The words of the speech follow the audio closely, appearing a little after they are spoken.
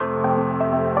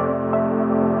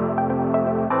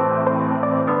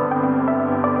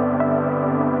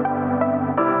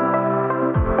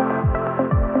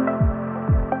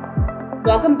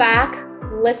Welcome back,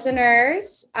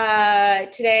 listeners.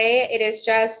 Today it is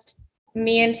just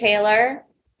me and Taylor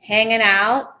hanging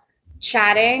out,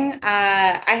 chatting.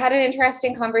 I had an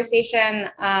interesting conversation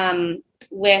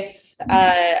with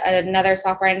another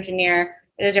software engineer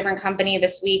at a different company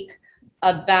this week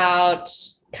about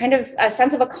kind of a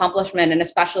sense of accomplishment, and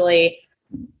especially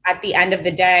at the end of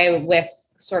the day with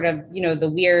sort of,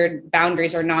 the weird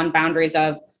boundaries or non-boundaries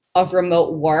of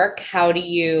remote work. How do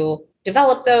you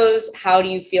develop those? How do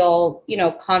you feel,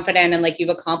 confident and like you've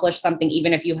accomplished something,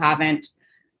 even if you haven't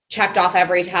checked off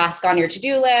every task on your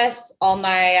to-do list? All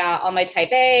my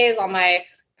type A's, all my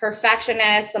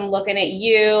perfectionists, I'm looking at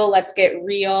you. Let's get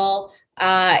real.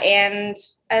 And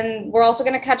we're also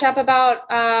going to catch up about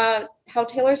how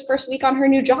Taylor's first week on her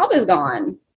new job is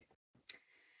gone.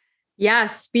 Yeah.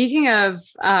 Speaking of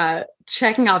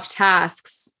checking off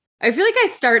tasks, I feel like I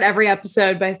start every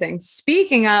episode by saying,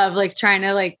 speaking of, like trying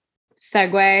to like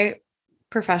segue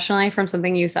professionally from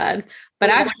something you said, but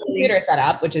actually computer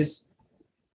setup, which is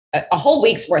a whole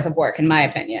week's worth of work, in my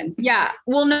opinion. Yeah.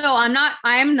 Well, no, I'm not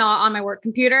on my work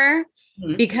computer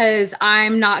because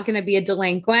I'm not going to be a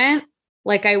delinquent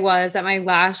like I was at my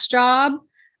last job.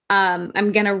 I'm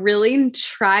going to really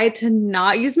try to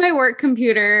not use my work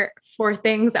computer for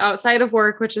things outside of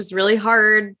work, which is really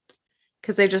hard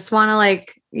because I just want to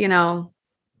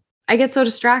I get so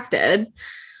distracted.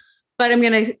 But I'm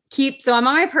going to so I'm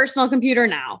on my personal computer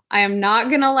now. I am not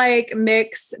going to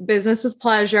mix business with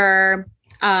pleasure.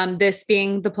 This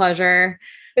being the pleasure.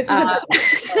 This is and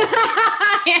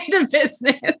a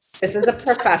business. This is a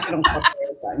professional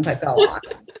corporation, but go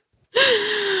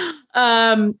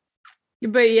on.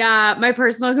 But yeah, my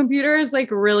personal computer is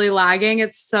really lagging.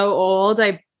 It's so old.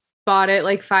 I bought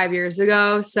it 5 years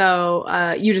ago.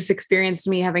 So you just experienced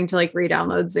me having to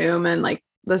re-download Zoom and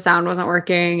the sound wasn't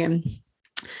working, and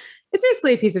it's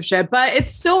basically a piece of shit, but it's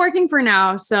still working for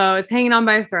now. So it's hanging on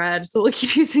by a thread. So we'll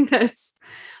keep using this.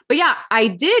 But yeah, I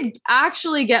did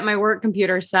actually get my work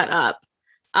computer set up.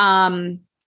 I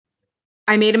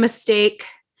made a mistake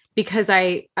because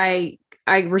I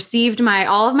received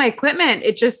all of my equipment.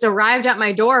 It just arrived at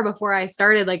my door before I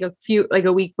started,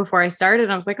 a week before I started.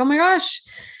 And I was like, oh my gosh,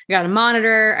 I got a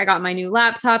monitor. I got my new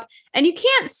laptop, and you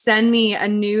can't send me a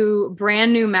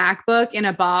brand new MacBook in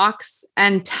a box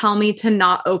and tell me to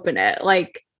not open it.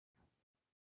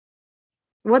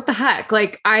 What the heck?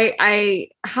 I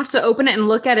have to open it and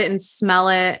look at it and smell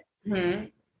it. Mm-hmm.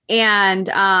 And,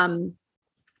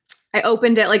 I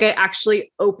opened it. I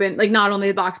actually opened, not only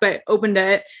the box, but I opened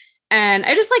it, and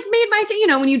I just made my thing,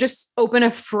 when you just open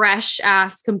a fresh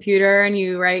ass computer and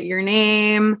you write your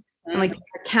name and your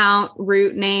account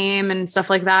root name and stuff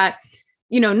like that,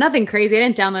 nothing crazy. I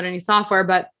didn't download any software,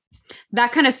 but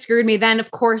that kind of screwed me. Then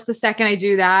of course, the second I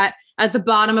do that, at the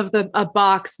bottom of a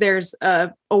box, there's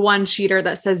a one-sheeter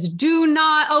that says, do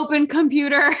not open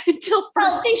computer until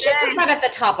first. They should put that at the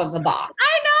top of the box.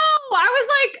 I know. I was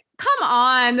like, come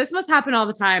on, this must happen all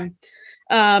the time.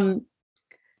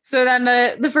 So then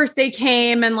the first day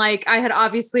came, and I had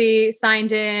obviously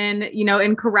signed in,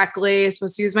 incorrectly. I was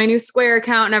supposed to use my new Square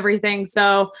account and everything.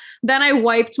 So then I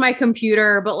wiped my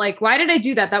computer, but why did I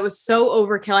do that? That was so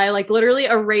overkill. I literally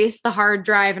erased the hard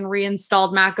drive and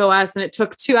reinstalled Mac OS, and it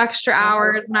took 2 extra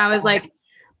hours. And I was like,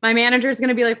 my manager's going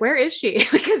to be like, where is she?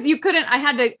 Because I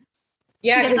had to.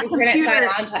 Yeah, because you couldn't sign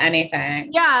on to anything.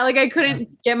 Yeah, I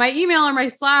couldn't get my email or my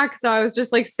Slack. So I was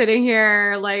just sitting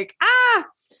here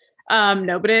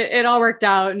no, but it all worked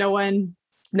out. No one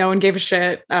gave a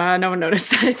shit. No one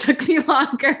noticed that it took me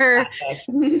longer.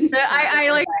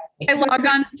 I logged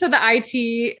on to the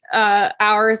IT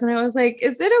hours, and I was like,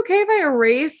 is it okay if I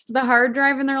erased the hard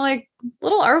drive? And they're like,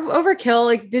 little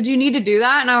overkill. Did you need to do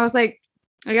that? And I was like,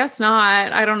 I guess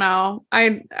not. I don't know.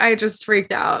 I just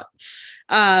freaked out.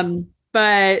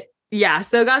 But yeah,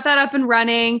 so got that up and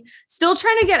running. Still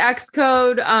trying to get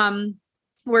Xcode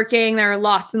working. There are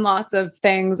lots and lots of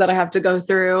things that I have to go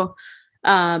through.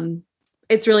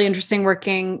 It's really interesting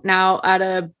working now at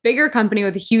a bigger company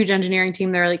with a huge engineering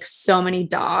team. There are so many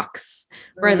docs,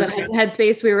 whereas at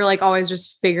Headspace, we were always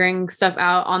just figuring stuff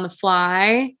out on the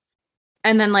fly,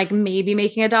 and then maybe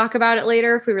making a doc about it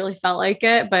later if we really felt like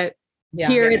it. But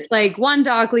here it's one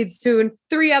doc leads to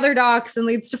 3 other docs and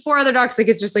leads to 4 other docs.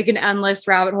 It's just an endless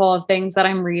rabbit hole of things that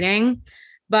I'm reading,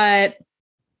 but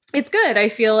it's good. I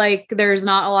feel like there's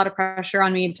not a lot of pressure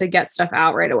on me to get stuff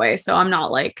out right away. So I'm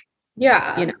not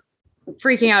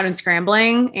freaking out and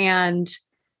scrambling. And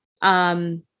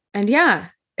yeah,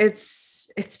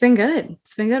 it's been good.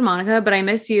 It's been good, Monica, but I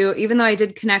miss you. Even though I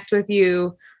did connect with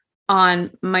you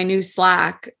on my new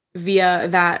Slack, via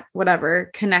that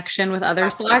whatever connection with other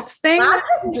Slacks thing. Slack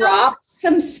has dropped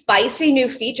some spicy new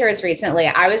features recently.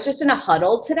 I was just in a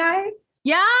huddle today.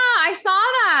 Yeah, I saw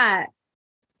that.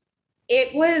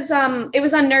 It was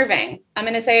unnerving. I'm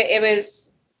gonna say it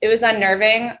was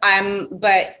unnerving.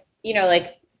 But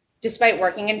like despite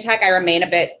working in tech, I remain a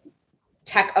bit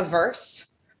tech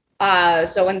averse.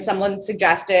 So when someone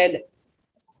suggested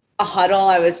a huddle,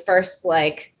 I was first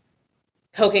like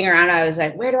poking around. I was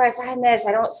like, where do I find this?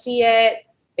 I don't see it.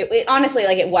 It honestly,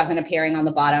 like, it wasn't appearing on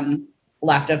the bottom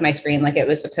left of my screen like it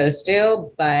was supposed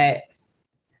to. But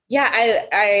yeah,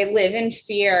 I live in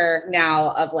fear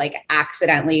now of like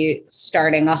accidentally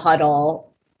starting a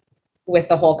huddle with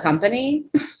the whole company.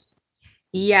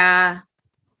 Yeah,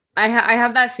 I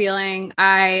have that feeling.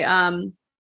 I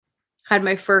had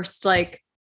my first like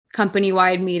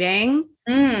company-wide meeting.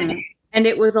 And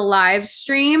it was a live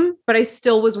stream, but I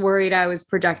still was worried I was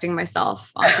projecting myself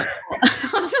onto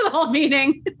the whole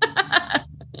meeting.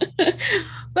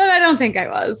 But I don't think I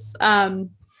was.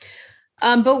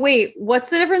 But wait, what's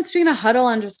the difference between a huddle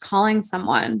and just calling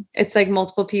someone? It's like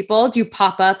multiple people. Do you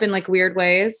pop up in like weird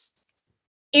ways?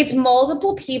 It's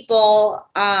multiple people.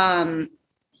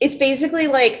 It's basically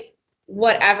like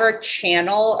whatever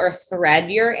channel or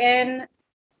thread you're in,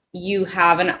 you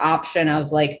have an option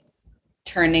of like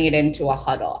turning it into a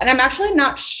huddle. And I'm actually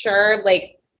not sure,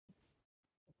 like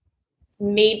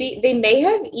maybe they may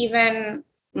have even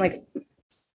like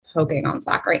poking on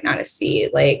Slack right now to see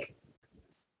like.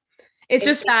 It's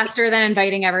just faster than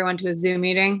inviting everyone to a Zoom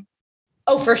meeting.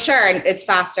 Oh, for sure. And it's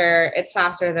faster. It's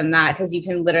faster than that because you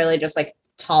can literally just like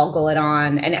toggle it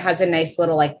on, and it has a nice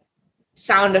little like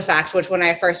sound effect, which when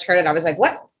I first heard it, I was like,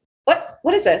 what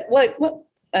is this? What?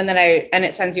 And then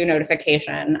it sends you a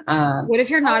notification. What if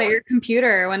you're not at your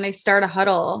computer when they start a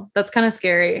huddle? That's kind of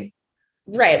scary.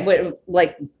 Right.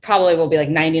 Like probably will be like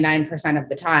 99% of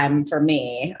the time for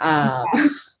me.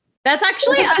 That's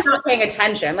actually us not paying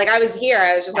attention. Like I was here,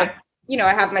 I was just like,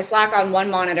 I have my Slack on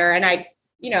one monitor and I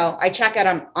check it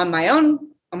on my own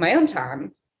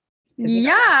time.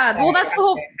 Yeah. Well, that's the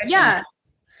whole, yeah.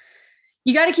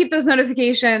 You got to keep those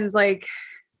notifications like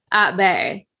at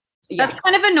bay. That's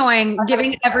kind of annoying.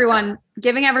 Giving everyone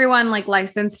like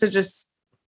license to just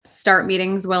start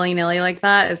meetings willy-nilly like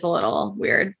that is a little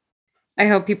weird. I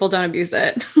hope people don't abuse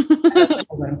it.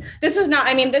 This was not,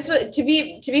 this was, to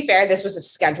be fair, this was a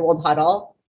scheduled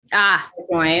huddle. I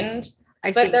joined.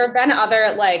 But there have been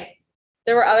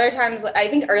there were other times, I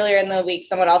think earlier in the week,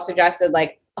 someone else suggested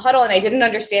like a huddle, and I didn't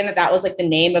understand that was like the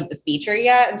name of the feature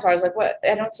yet. And so I was like, what?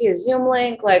 I don't see a Zoom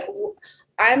link. Like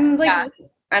I'm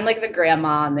like the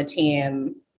grandma on the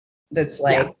team that's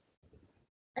like,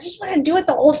 I just want to do it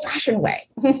the old fashioned way.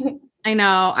 I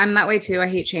know. I'm that way too. I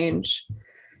hate change.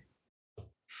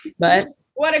 But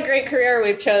what a great career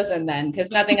we've chosen then,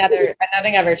 because nothing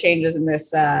ever changes in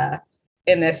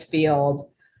this field.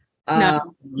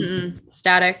 No,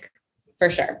 static. For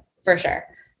sure.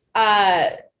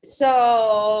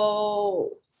 So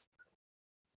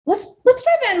let's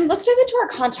dive into our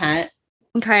content.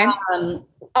 Okay.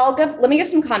 Let me give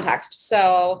some context.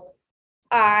 So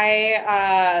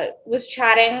I was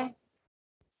chatting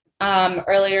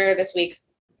earlier this week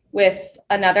with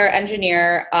another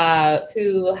engineer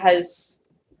who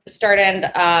has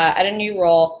started at a new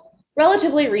role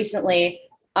relatively recently.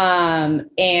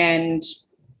 And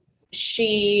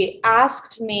she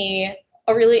asked me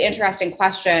a really interesting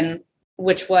question,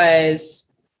 which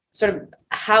was sort of,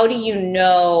 how do you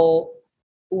know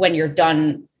when you're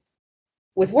done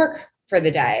with work for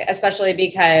the day? Especially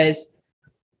because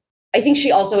I think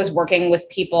she also is working with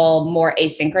people more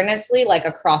asynchronously, like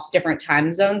across different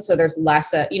time zones. So there's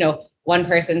less, one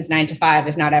person's 9 to 5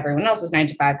 is not everyone else's 9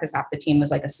 to 5 because half the team was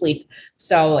like asleep.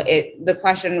 So the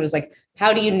question was like,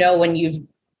 how do you know when you've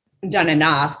done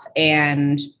enough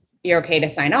and you're okay to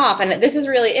sign off? And this is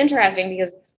really interesting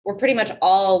because we're pretty much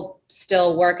all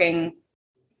still working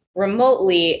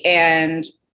remotely. And,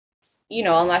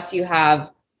 unless you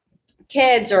have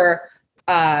kids or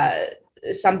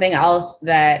something else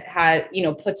that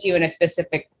puts you in a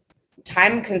specific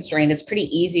time constraint, it's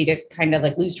pretty easy to kind of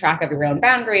like lose track of your own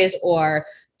boundaries, or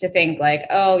to think like,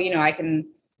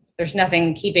 there's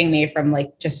nothing keeping me from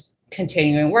like just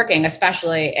continuing working,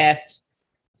 especially if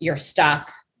you're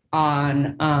stuck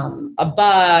on a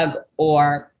bug,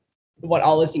 or what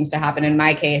always seems to happen in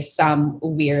my case, some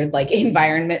weird like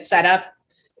environment setup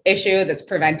issue that's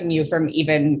preventing you from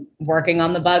even working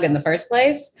on the bug in the first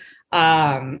place.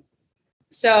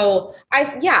 So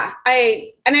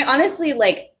I honestly,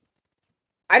 like,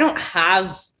 I don't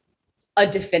have a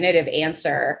definitive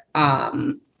answer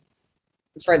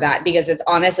for that, because it's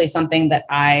honestly something that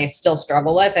I still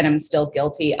struggle with, and I'm still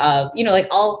guilty of, like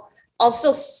I'll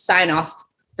still sign off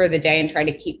for the day and try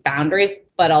to keep boundaries,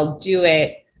 but I'll do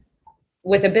it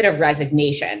with a bit of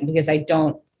resignation because I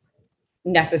don't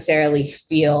necessarily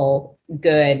feel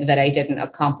good that I didn't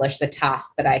accomplish the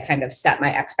task that I kind of set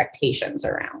my expectations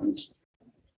around.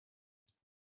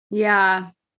 Yeah.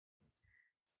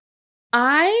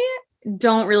 I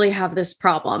don't really have this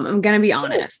problem. I'm going to be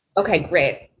honest. Okay,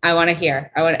 great. I want to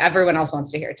hear. Everyone else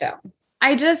wants to hear too.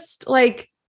 I just like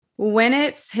when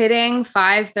it's hitting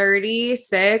 5:30,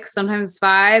 6, sometimes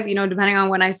 5, depending on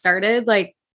when I started,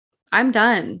 like I'm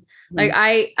done. Mm-hmm. Like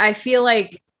I feel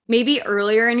like maybe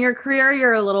earlier in your career,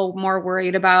 you're a little more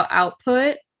worried about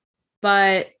output,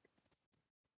 but,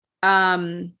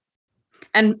 and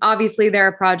obviously there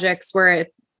are projects where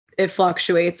it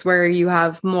fluctuates, where you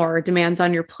have more demands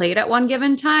on your plate at one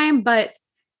given time, but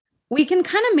we can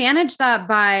kind of manage that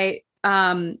by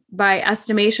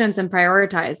estimations and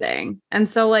prioritizing. And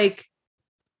so like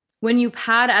when you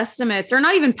pad estimates, or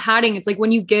not even padding, it's like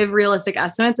when you give realistic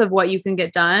estimates of what you can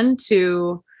get done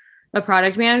to a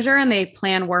product manager and they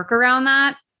plan work around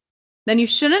that, then you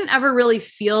shouldn't ever really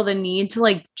feel the need to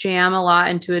like jam a lot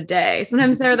into a day.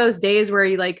 Sometimes there are those days where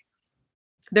you like,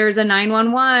 there's a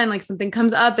 911, like something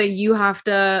comes up that you have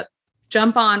to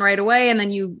jump on right away. And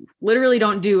then you literally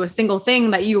don't do a single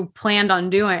thing that you planned on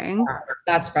doing.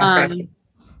 That's frustrating.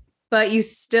 But you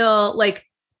still like,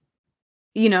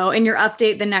 in your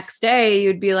update the next day,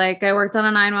 you'd be like, I worked on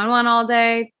a 911 all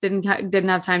day, didn't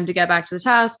have time to get back to the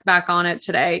task, back on it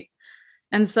today.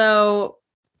 And so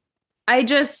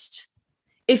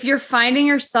if you're finding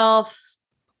yourself,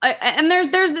 and there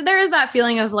is that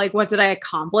feeling of like, what did I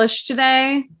accomplish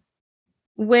today?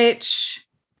 Which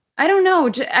I don't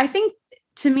know. I think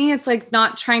to me, it's like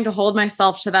not trying to hold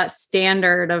myself to that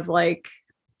standard of like,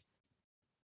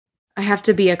 I have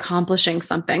to be accomplishing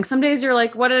something. Some days you're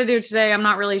like, what did I do today? I'm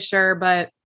not really sure,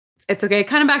 but it's okay.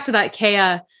 Kind of back to that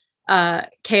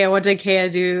Kea, what did Kea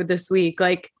do this week?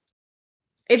 Like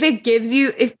if it gives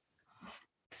you,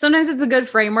 sometimes it's a good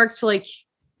framework to like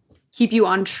keep you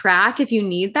on track if you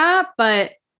need that,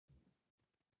 but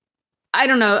I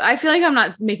don't know. I feel like I'm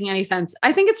not making any sense.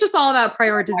 I think it's just all about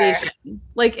prioritization.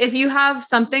 Like if you have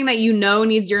something that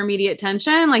needs your immediate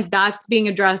attention, like that's being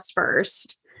addressed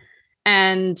first.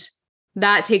 And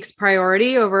that takes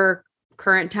priority over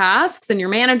current tasks. And your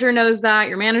manager knows that,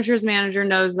 your manager's manager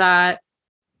knows that.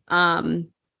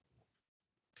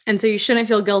 And so you shouldn't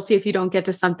feel guilty if you don't get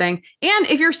to something. And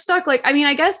if you're stuck, like, I mean,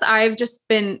 I guess I've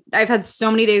had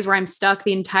so many days where I'm stuck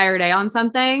the entire day on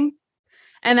something.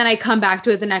 And then I come back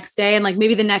to it the next day. And like,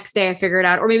 maybe the next day I figure it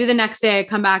out, or maybe the next day I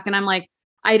come back and I'm like,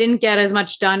 I didn't get as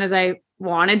much done as I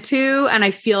wanted to. And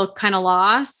I feel kind of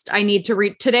lost. I need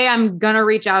to today I'm going to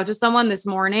reach out to someone this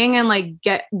morning and like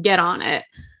get on it.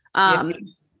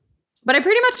 But I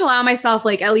pretty much allow myself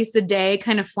like at least a day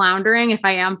kind of floundering if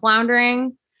I am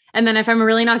floundering. And then if I'm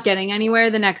really not getting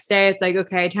anywhere the next day, it's like,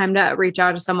 okay, time to reach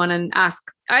out to someone and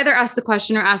either ask the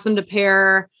question or ask them to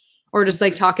pair or just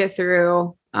like talk it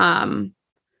through.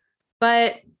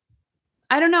 But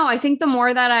I don't know. I think the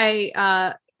more that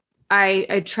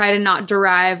I try to not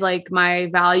derive like my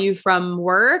value from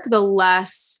work, the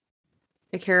less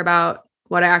I care about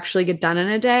what I actually get done in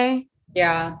a day.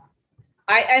 Yeah.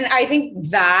 I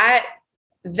think that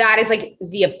is like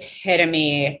the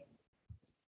epitome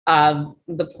of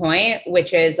the point,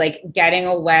 which is like getting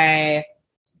away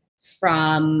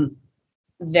from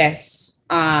this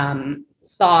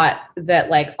thought that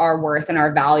like our worth and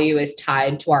our value is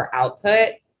tied to our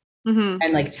output. Mm-hmm.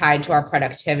 And like tied to our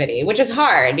productivity, which is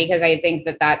hard because I think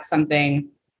that that's something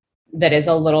that is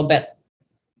a little bit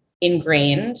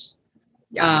ingrained.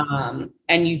 Yeah.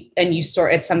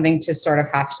 It's something to sort of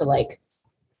have to like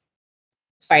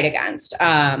fight against.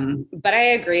 But I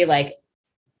agree, like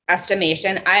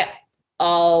estimation, I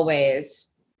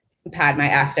always pad my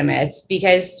estimates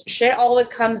because shit always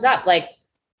comes up. Like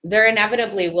there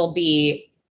inevitably will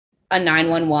be a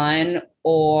 911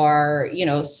 or,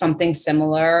 something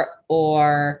similar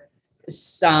or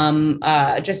some,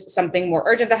 just something more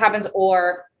urgent that happens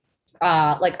or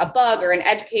like a bug or an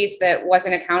edge case that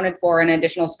wasn't accounted for in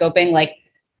additional scoping. Like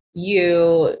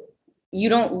you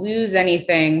don't lose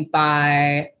anything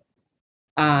by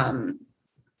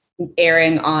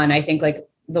erring on, I think, like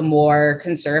the more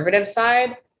conservative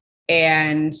side.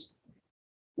 And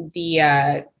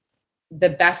the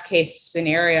best case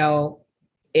scenario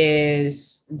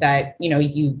is that,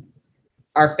 you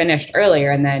are finished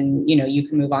earlier and then, you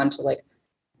can move on to like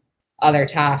other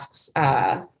tasks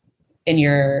in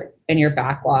your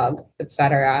backlog, et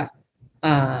cetera.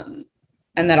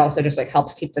 And that also just like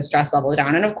helps keep the stress level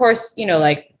down. And of course, you know,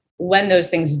 like when those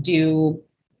things do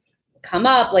come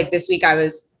up, like this week I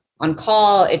was on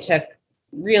call, it took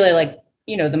really like,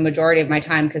 you know, the majority of my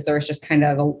time because there was just kind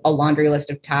of a laundry list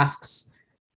of tasks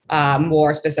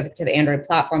more specific to the Android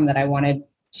platform that I wanted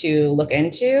to look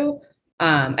into.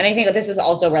 And I think that this is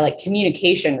also where like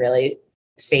communication really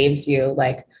saves you.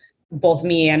 Like both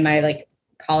me and my like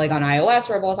colleague on iOS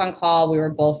were both on call. We were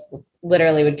both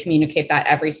literally would communicate that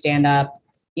every stand up,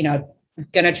 you know,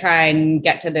 gonna try and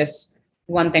get to this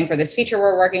one thing for this feature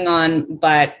we're working on.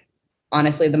 But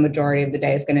honestly, the majority of the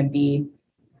day is going to be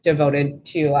devoted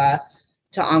to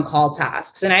on-call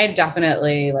tasks. And I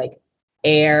definitely like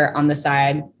err on the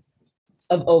side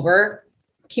of over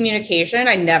communication.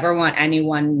 I never want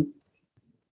anyone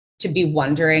to be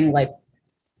wondering like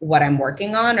what I'm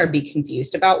working on or be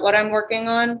confused about what I'm working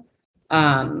on.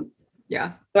 So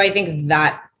I think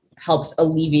that helps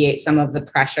alleviate some of the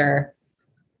pressure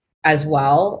as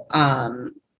well.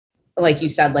 Like you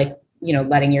said, like, you know,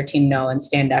 letting your team know and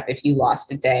stand up if you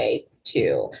lost a day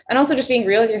too. And also just being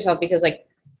real with yourself because like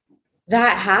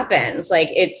that happens. Like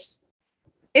it's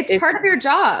part of your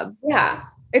job. Yeah.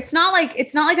 It's not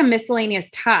like a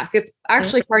miscellaneous task. It's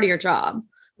actually part of your job.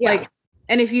 Yeah. Like,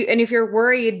 and if you're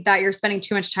worried that you're spending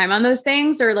too much time on those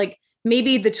things, or like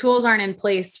maybe the tools aren't in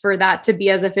place for that to be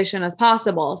as efficient as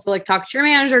possible. So like talk to your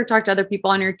manager, talk to other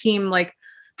people on your team. Like,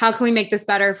 how can we make this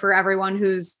better for everyone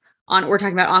who's on, we're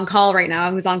talking about on call right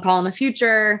now, who's on call in the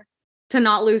future, to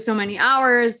not lose so many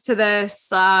hours to this.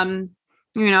 You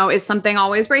know, is something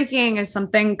always breaking? Is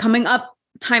something coming up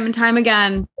time and time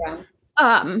again?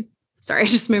 Yeah. Sorry, I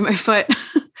just moved my foot.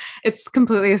 It's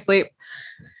completely asleep.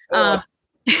 But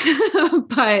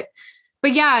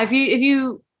yeah, if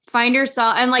you find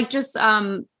yourself and like, just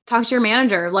talk to your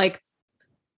manager. Like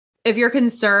if you're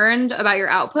concerned about your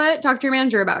output, talk to your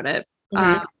manager about it.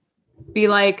 Be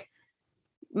like,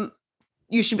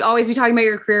 you should always be talking about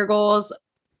your career goals.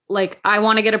 Like, I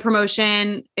want to get a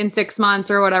promotion in 6 months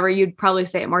or whatever. You'd probably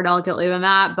say it more delicately than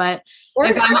that. But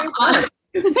if am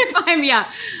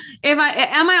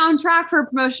I on track for a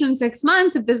promotion in 6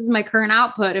 months? If this is my current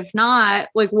output, if not,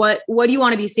 like, what do you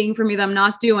want to be seeing from me that I'm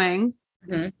not doing?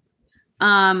 Because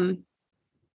I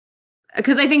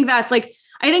think that's like,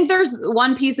 I think there's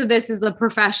one piece of this is the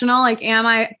professional, like, am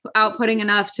I outputting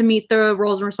enough to meet the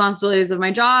roles and responsibilities of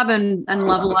my job and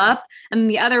level up? And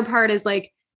the other part is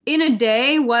like, in a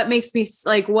day, what makes me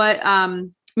like,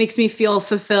 makes me feel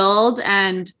fulfilled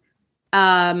and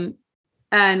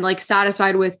like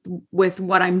satisfied with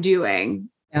what I'm doing.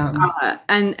 Yeah.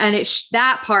 And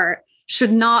that part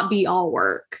should not be all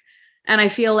work. And I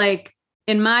feel like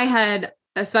in my head,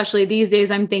 especially these days,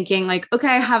 I'm thinking like,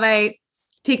 okay, have I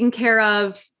taken care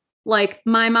of like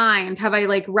my mind? Have I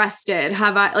like rested?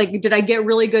 Did I get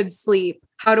really good sleep?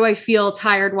 How do I feel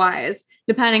tired wise?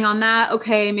 Depending on that,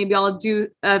 okay, maybe I'll do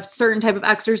a certain type of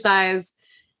exercise.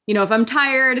 You know, if I'm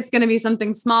tired, it's going to be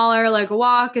something smaller, like a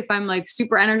walk. If I'm like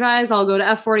super energized, I'll go to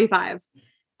F45.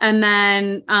 And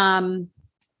then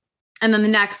the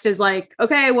next is like,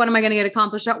 okay, what am I going to get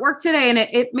accomplished at work today? And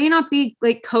it may not be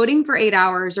like coding for 8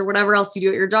 hours or whatever else you do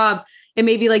at your job. It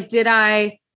may be like, did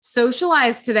I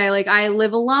socialize today? Like, I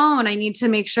live alone. I need to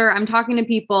make sure I'm talking to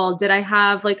people. Did I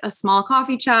have like a small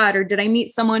coffee chat, or did I meet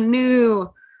someone new?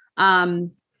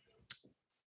 And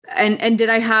did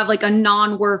I have like a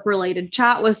non-work related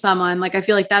chat with someone? Like, I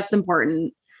feel like that's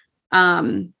important.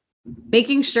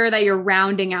 Making sure that you're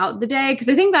rounding out the day, because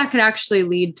I think that could actually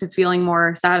lead to feeling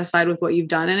more satisfied with what you've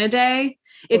done in a day.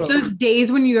 It's those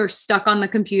days when you're stuck on the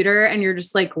computer and you're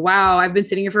just like, wow, I've been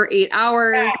sitting here for 8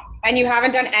 hours. Yeah. And you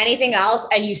haven't done anything else,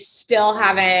 and you still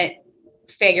haven't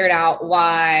figured out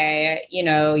why, you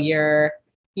know, your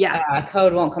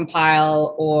code won't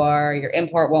compile or your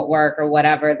import won't work or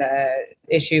whatever the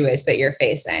issue is that you're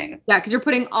facing. Yeah, because you're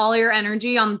putting all your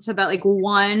energy onto that like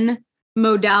one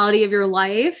modality of your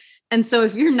life. And so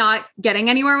if you're not getting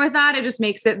anywhere with that, it just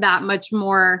makes it that much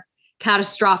more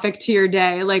catastrophic to your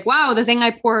day. Like, wow, the thing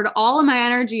I poured all of my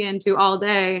energy into all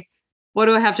day, what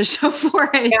do I have to show for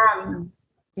it?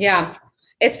 Yeah.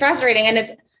 It's frustrating.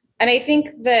 And I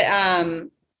think that,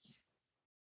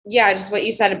 just what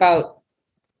you said about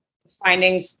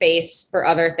finding space for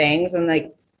other things and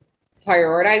like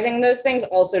prioritizing those things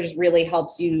also just really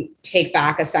helps you take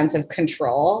back a sense of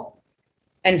control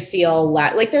and feel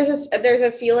like there's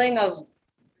a feeling of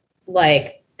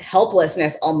like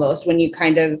helplessness almost when you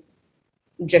kind of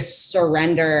just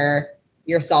surrender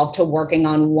yourself to working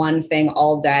on one thing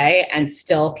all day and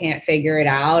still can't figure it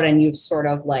out. And you've sort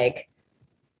of like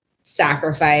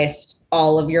sacrificed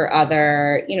all of your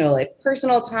other, you know, like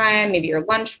personal time, maybe your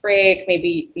lunch break,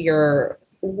 maybe your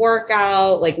work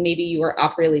out, like maybe you were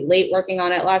up really late working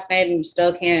on it last night and you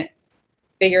still can't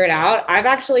figure it out. I've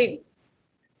actually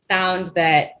found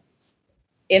that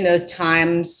in those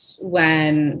times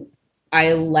when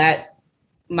I let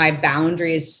my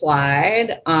boundaries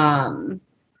slide,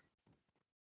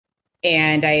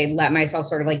 and I let myself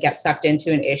sort of like get sucked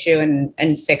into an issue and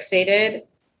fixated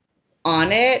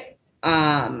on it,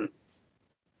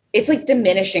 it's like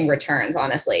diminishing returns,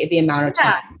 honestly, the amount of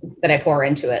time that I pour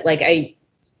into it. Like I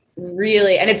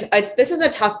really, and it's this is a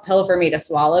tough pill for me to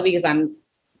swallow because I'm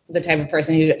the type of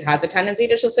person who has a tendency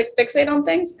to just like fixate on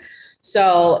things.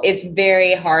 So it's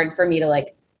very hard for me to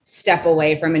like step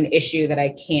away from an issue that I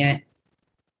can't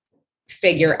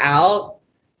figure out.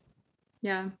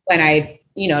 Yeah. When I,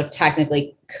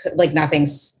 technically like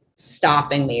nothing's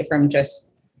stopping me from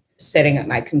just sitting at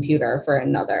my computer for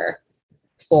another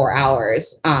 4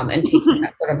 hours, and taking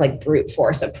that sort of like brute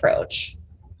force approach.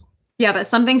 Yeah. But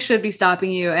something should be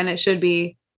stopping you, and it should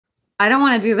be, I don't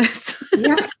want to do this.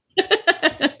 Yeah.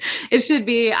 It should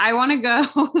be, I want to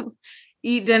go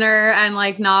eat dinner and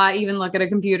like not even look at a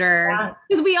computer.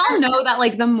 Because we all know that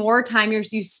like the more time you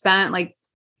spent, like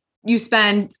you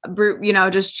spend,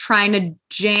 just trying to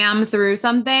jam through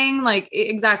something, like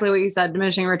exactly what you said,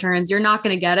 diminishing returns, you're not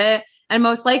going to get it. And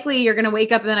most likely you're going to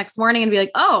wake up the next morning and be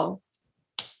like, oh,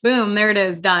 boom, there it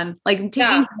is, done. Like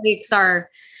taking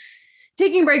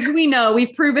breaks, we know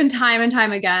we've proven time and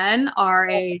time again are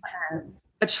a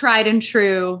tried and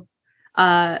true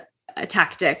a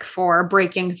tactic for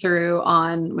breaking through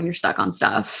on when you're stuck on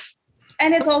stuff.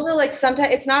 And it's also like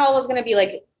sometimes it's not always going to be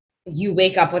like you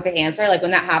wake up with the answer. Like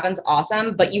when that happens,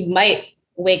 awesome. But you might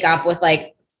wake up with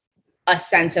like a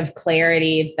sense of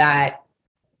clarity that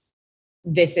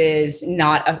this is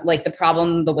not like the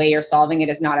problem, the way you're solving it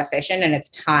is not efficient. And it's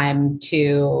time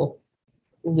to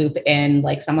loop in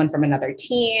like someone from another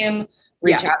team,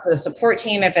 reach out to the support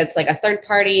team. If it's like a third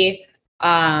party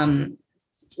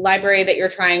library that you're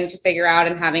trying to figure out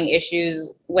and having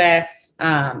issues with.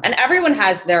 And everyone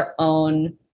has their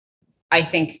own, I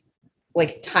think,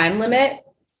 like time limit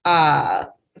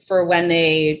for when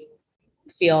they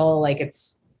feel like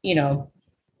it's,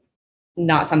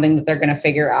 not something that they're going to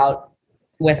figure out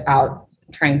without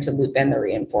trying to loop in the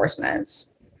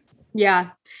reinforcements. Yeah.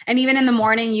 And even in the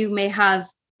morning, you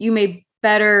may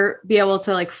better be able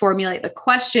to like formulate the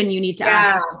question you need to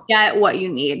ask to get what you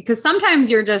need. Cause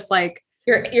sometimes you're just like,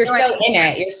 you're so in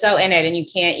it. You're so in it and you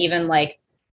can't even like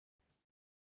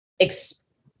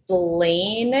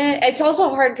explain it. It's also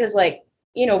hard because like,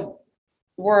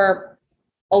 we're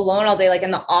alone all day. Like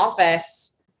in the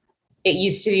office, it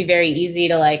used to be very easy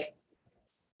to like,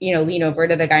 lean over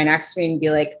to the guy next to me and be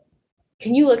like,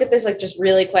 can you look at this like just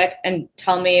really quick and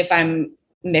tell me if I'm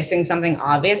missing something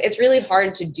obvious? It's really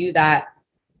hard to do that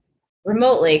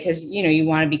remotely because, you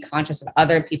want to be conscious of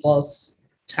other people's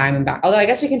time and back. Although I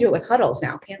guess we can do it with huddles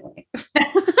now, can't we?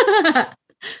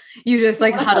 You just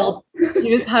like huddle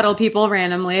people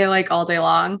randomly like all day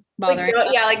long. Bothering.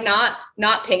 Like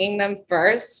not pinging them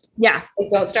first. Yeah.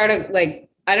 Like don't start like,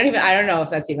 I don't know if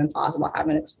that's even possible. I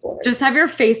haven't explored. Just have your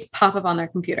face pop up on their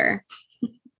computer.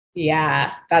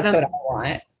 Yeah. That's what I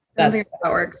want. That's how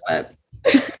that works, but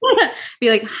be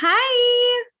like,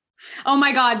 hi. Oh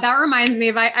my God. That reminds me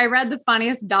of, I read the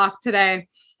funniest doc today.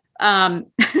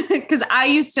 Cause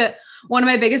one of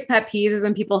my biggest pet peeves is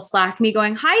when people Slack me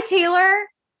going, hi, Taylor.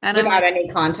 And without any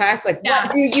context, like, what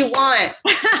do you want?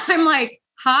 I'm like,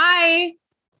 hi,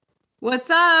 what's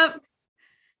up?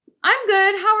 I'm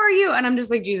good. How are you? And I'm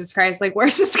just like, Jesus Christ, like,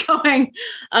 where's this going?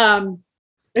 The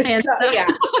anticipatory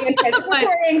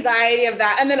anxiety of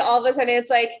that. And then all of a sudden it's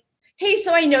like, hey,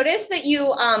 so I noticed that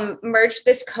you merged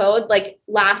this code like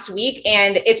last week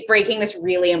and it's breaking this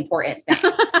really important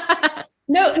thing.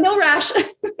 No rush.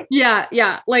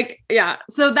 Yeah. Like, yeah.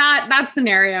 So that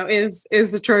scenario is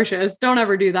atrocious. Don't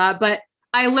ever do that. But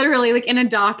I literally like in a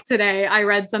doc today, I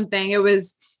read something. It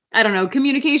was, I don't know,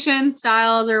 communication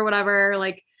styles or whatever,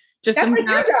 like just that's like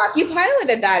your doc. You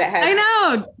piloted that ahead. I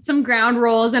know some ground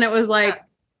rules. And it was like,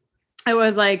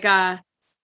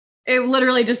 it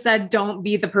literally just said, don't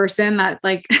be the person that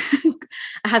like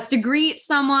has to greet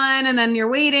someone and then you're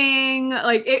waiting.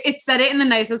 Like it said it in the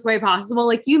nicest way possible.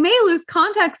 Like you may lose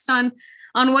context on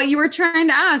what you were trying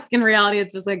to ask. In reality,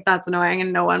 it's just like, that's annoying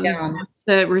and no one wants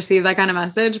to receive that kind of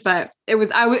message. But it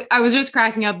was, I was just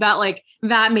cracking up that like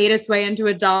that made its way into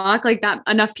a doc, like that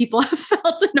enough people have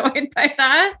felt annoyed by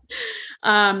that.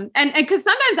 And cause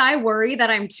sometimes I worry that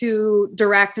I'm too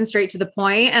direct and straight to the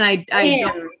point. And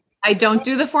I don't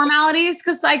do the formalities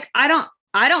cause like, I don't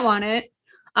want it.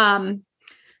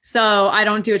 So I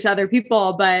don't do it to other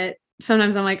people, but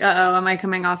sometimes I'm like, uh-oh, am I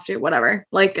coming off to whatever?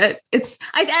 Like I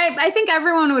think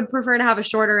everyone would prefer to have a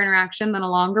shorter interaction than a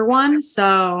longer one.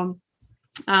 So,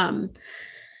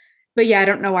 but yeah, I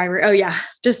don't know why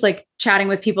just like chatting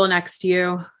with people next to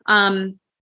you.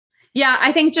 Yeah,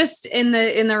 I think just in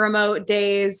the remote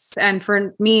days, and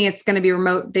for me, it's going to be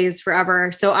remote days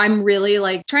forever. So I'm really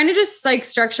like trying to just like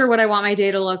structure what I want my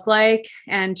day to look like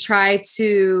and try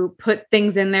to put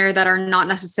things in there that are not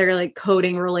necessarily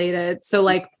coding related. So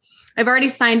like I've already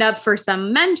signed up for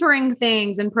some mentoring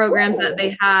things and programs that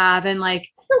they have, and like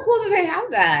so cool that they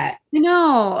have that. You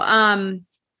know,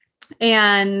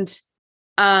 and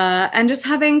just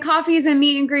having coffees and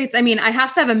meet and greets. I mean, I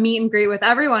have to have a meet and greet with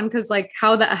everyone because like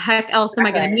how the heck else am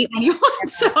I going to meet anyone?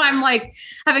 So I'm like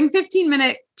having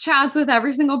 15-minute chats with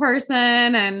every single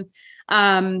person. And,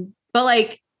 but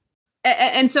like,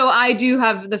 and so I do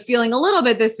have the feeling a little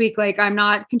bit this week, like I'm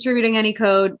not contributing any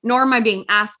code, nor am I being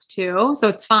asked to. So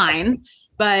it's fine,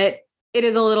 but it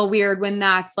is a little weird when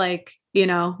that's like,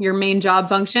 your main job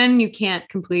function, you can't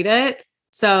complete it.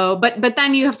 So, but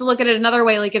then you have to look at it another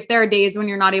way. Like if there are days when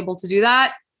you're not able to do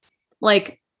that,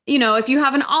 like, if you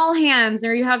have an all hands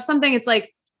or you have something, it's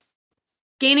like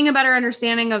gaining a better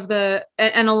understanding of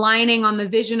and aligning on the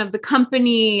vision of the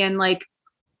company and like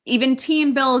even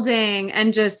team building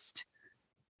and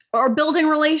or building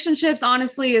relationships,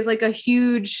 honestly, is like a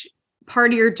huge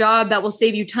part of your job that will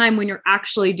save you time when you're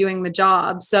actually doing the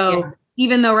job. So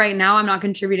even though right now I'm not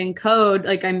contributing code,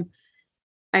 like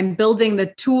I'm building the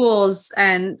tools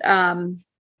and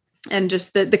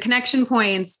just the connection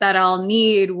points that I'll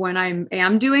need when I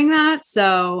am doing that.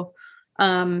 So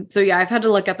yeah, I've had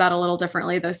to look at that a little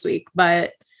differently this week,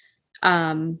 but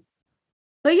yeah,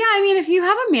 I mean, if you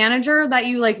have a manager that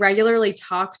you like regularly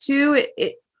talk to,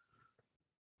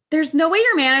 there's no way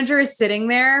your manager is sitting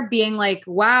there being like,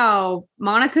 wow,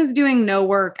 Monica's doing no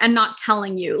work and not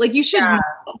telling you. Like you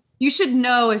should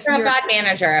know if you're a bad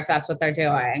manager, if that's what they're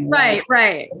doing. Right.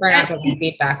 They're not giving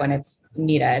feedback when it's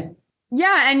needed.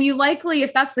 Yeah. And you likely,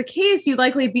 if that's the case, you'd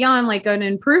likely be on like an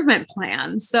improvement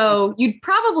plan. So you'd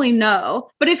probably know,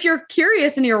 but if you're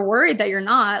curious and you're worried that you're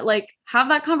not, like have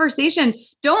that conversation.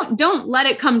 Don't let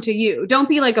it come to you. Don't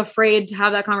be like afraid to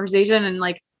have that conversation and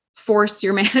like force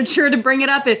your manager to bring it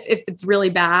up if it's really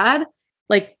bad.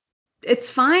 Like it's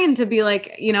fine to be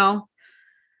like,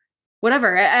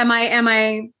 whatever. Am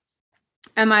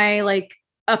I like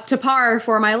up to par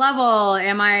for my level?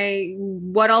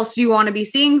 What else do you want to be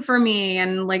seeing for me?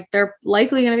 And like, they're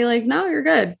likely going to be like, no, you're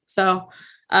good. So,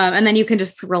 and then you can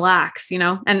just relax,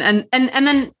 and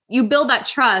then you build that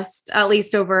trust at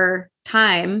least over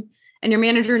time, and your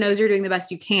manager knows you're doing the best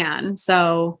you can.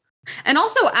 So, and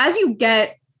also as you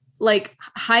get like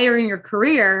higher in your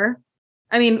career,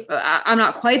 I mean, I'm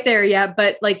not quite there yet,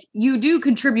 but like you do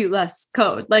contribute less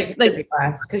code, like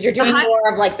less because you're doing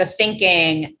more of like the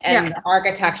thinking and the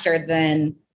architecture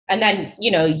and then,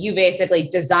 you basically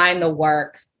design the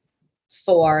work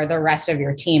for the rest of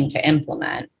your team to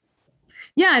implement.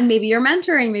 Yeah. And maybe you're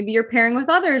mentoring, maybe you're pairing with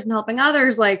others and helping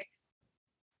others. Like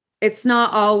it's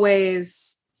not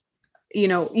always, you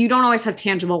don't always have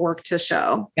tangible work to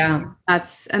show. Yeah.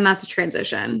 That's a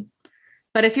transition.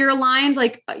 But if you're aligned,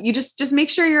 like you just make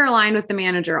sure you're aligned with the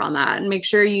manager on that and make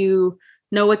sure you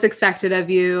know what's expected of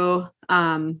you.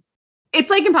 It's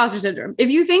like imposter syndrome. If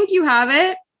you think you have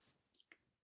it,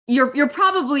 you're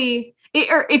probably,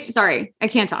 I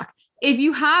can't talk. If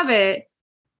you have it,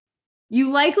 you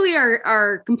likely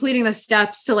are completing the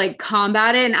steps to like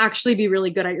combat it and actually be really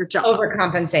good at your job.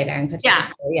 Overcompensating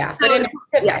potentially. Yeah. So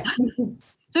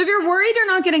if you're worried you're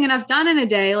not getting enough done in a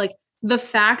day, like the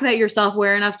fact that you're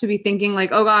self-aware enough to be thinking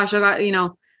like, oh gosh,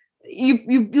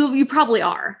 you probably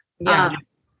are. Yeah.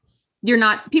 You're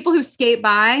not, people who skate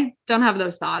by don't have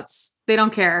those thoughts. They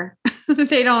don't care.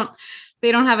 They don't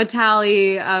have a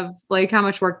tally of like how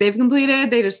much work they've completed.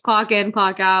 They just clock in,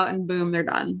 clock out, and boom, they're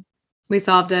done. We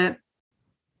solved it.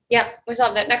 Yep. We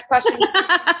solved it. Next question.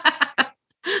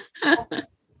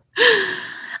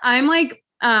 I'm like,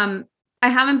 I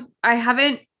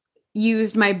haven't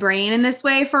used my brain in this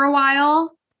way for a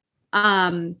while.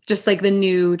 Just like the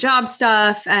new job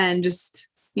stuff and just,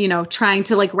 trying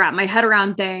to like wrap my head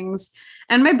around things.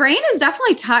 And my brain is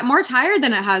definitely more tired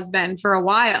than it has been for a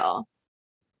while.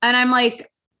 And I'm like,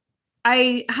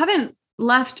 I haven't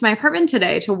left my apartment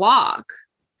today to walk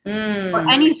or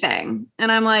anything. And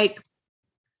I'm like,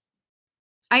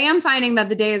 I am finding that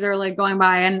the days are like going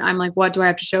by and I'm like, what do I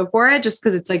have to show for it? Just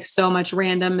because it's like so much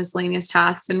random miscellaneous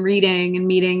tasks and reading and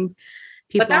meeting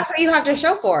people. But that's what you have to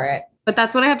show for it. But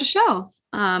that's what I have to show.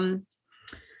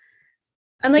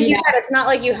 And like you said, it's not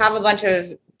like you have a bunch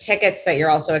of tickets that you're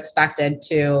also expected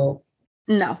to.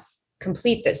 No.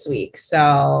 complete this week.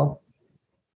 So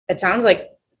it sounds like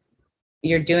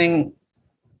you're doing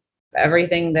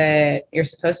everything that you're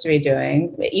supposed to be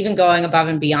doing, even going above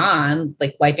and beyond,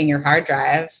 like wiping your hard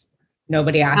drive.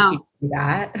 Nobody asked you to do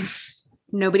that.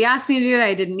 Nobody asked me to do it.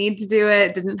 I didn't need to do it.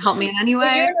 It didn't help me in any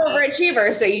way. You're an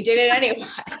overachiever, so you did it anyway.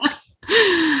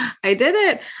 I did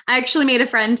it. I actually made a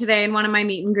friend today in one of my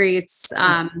meet and greets.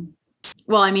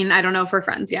 Well, I mean, I don't know if we're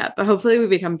friends yet, but hopefully we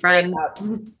become friends.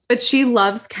 But she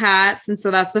loves cats. And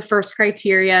so that's the first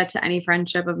criteria to any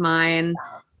friendship of mine.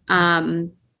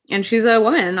 And she's a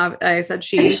woman. I said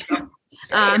she.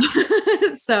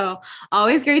 So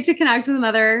always great to connect with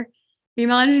another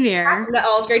female engineer.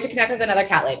 Always great to connect with another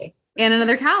cat lady. And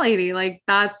another cat lady. Like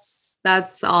that's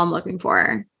all I'm looking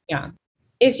for. Yeah.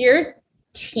 Is your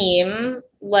team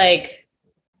like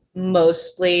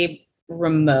mostly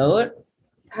remote?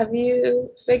 Have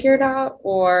you figured out,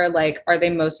 or like, are they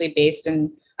mostly based in,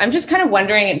 I'm just kind of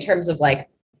wondering in terms of like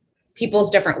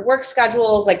people's different work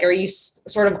schedules, like, are you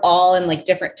sort of all in like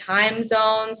different time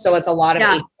zones? So it's a lot of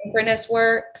asynchronous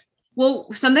work. Well,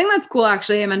 something that's cool,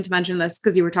 actually, I meant to mention this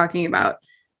because you were talking about,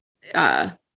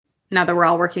 now that we're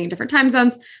all working in different time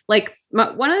zones, like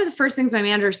one of the first things my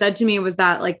manager said to me was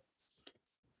that like,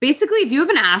 basically, if you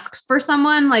haven't asked for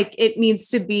someone, like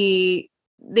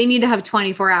they need to have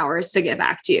 24 hours to get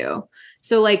back to you.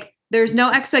 So like, there's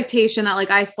no expectation that like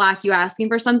I Slack you asking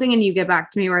for something and you get back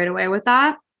to me right away with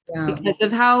that because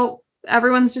of how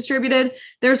everyone's distributed.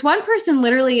 There's one person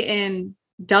literally in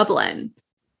Dublin.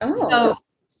 Oh. So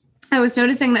I was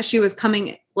noticing that she was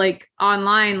coming like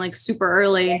online, like super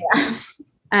early. Yeah.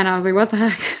 And I was like, what the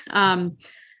heck?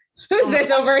 Who's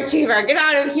this overachiever? Get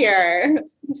out of here.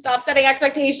 Stop setting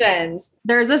expectations.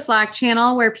 There's a Slack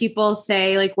channel where people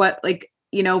say like what, like,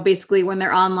 you know, basically when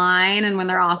they're online and when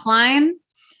they're offline,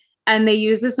 and they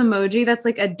use this emoji that's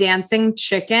like a dancing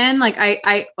chicken. Like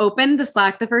I opened the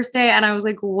Slack the first day and I was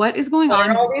like, what is going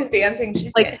on? All these dancing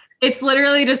chickens. Like it's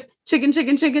literally just chicken.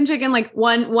 Like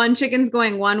one chicken's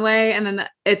going one way and then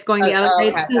it's going the other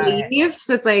way to leave.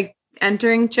 So it's like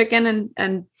entering chicken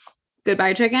and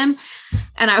goodbye chicken.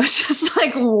 And I was just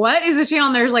like, what is this channel?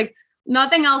 And there's like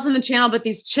nothing else in the channel but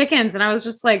these chickens. And I was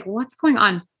just like, what's going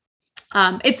on?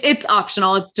 It's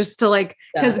optional. It's just to like,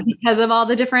 because of all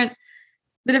the different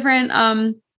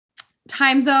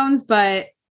time zones. But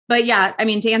yeah, I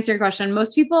mean, to answer your question,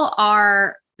 most people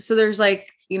are, so there's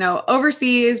like, you know,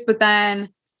 overseas, but then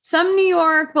some New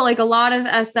York, but like a lot of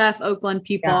SF Oakland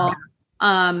people.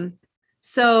 Yeah.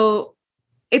 So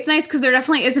it's nice because there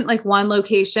definitely isn't like one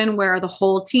location where the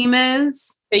whole team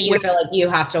is. So you feel like you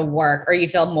have to work, or you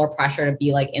feel more pressure to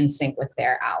be like in sync with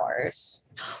their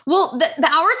hours? Well, the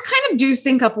hours kind of do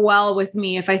sync up well with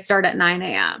me if I start at 9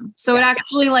 a.m. So it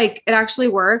actually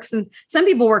works. And some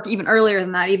people work even earlier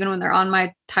than that, even when they're on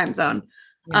my time zone.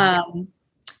 Yeah.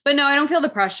 But no, I don't feel the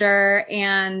pressure.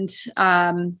 And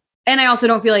I also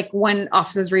don't feel like when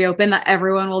offices reopen that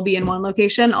everyone will be in one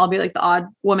location. I'll be like the odd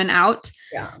woman out.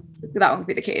 Yeah. That won't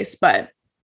be the case, but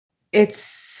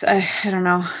it's, I don't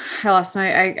know. I lost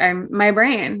my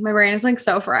brain. My brain is like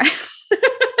so fried.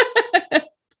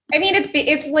 I mean,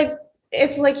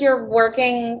 it's like you're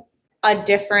working a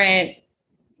different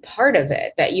part of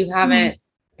it that you haven't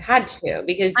had to,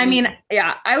 because I mean,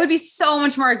 yeah, I would be so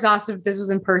much more exhausted if this was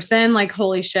in person. Like,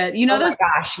 holy shit. You know, those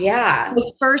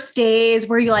first days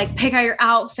where you like pick out your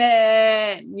outfit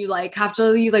and you like have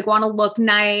to, you like want to look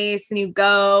nice and you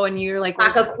go and you're like,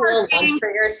 pack a cool lunch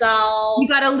for yourself. You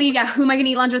got to leave. Yeah. Who am I going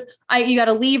to eat lunch with? You got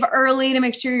to leave early to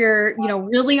make sure you're, you know,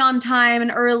 really on time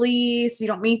and early. So you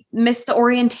don't miss the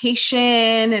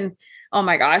orientation and, oh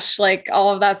my gosh, like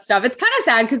all of that stuff. It's kind of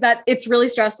sad because it's really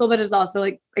stressful, but it's also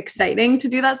like exciting to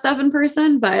do that stuff in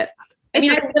person. But I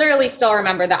mean, I literally still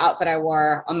remember the outfit I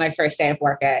wore on my first day of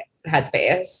work at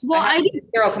Headspace. Well, I do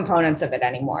zero components of it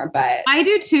anymore, but I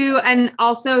do too. And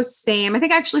also same. I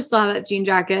think I actually still have that jean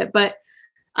jacket, but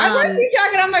I wore a jean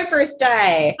jacket on my first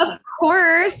day. Of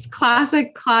course,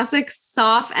 classic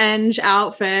soft eng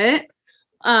outfit.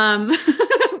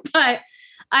 But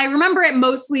I remember it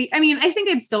mostly. I mean, I think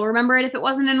I'd still remember it if it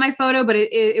wasn't in my photo, but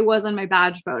it was on my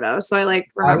badge photo. So I like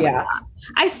remember that.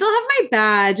 I still have my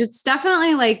badge. It's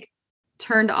definitely like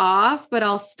turned off, but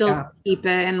I'll still keep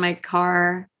it in my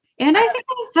car. And I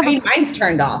think mine's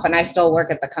turned off and I still work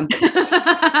at the company.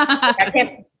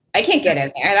 I can't get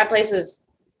in there. That place is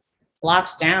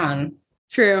locked down.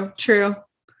 True.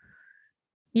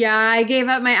 Yeah. I gave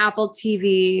up my Apple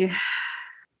TV.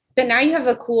 But now you have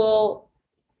a cool,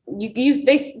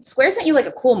 Square sent you like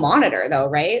a cool monitor though,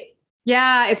 right?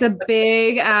 Yeah, it's a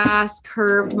big ass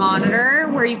curved monitor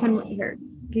where you can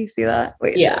you see that?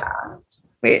 Wait. Yeah.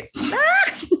 Wait.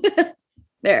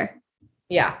 There.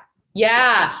 Yeah.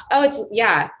 Yeah. Oh,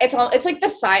 it's like the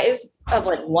size of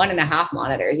like 1.5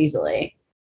 monitors easily.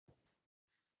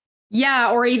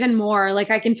 Yeah, or even more.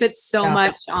 Like I can fit so Yeah.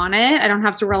 much on it. I don't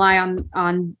have to rely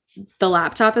on the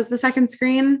laptop as the second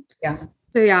screen. Yeah.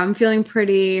 So yeah, I'm feeling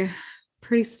pretty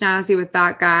snazzy with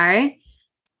that guy.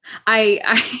 I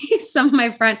some of my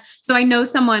friend, so I know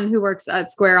someone who works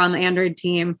at Square on the Android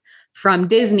team from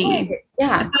Disney.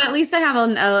 Yeah. But at least I have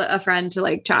a friend to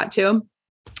like chat to.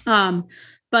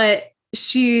 But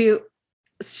she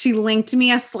linked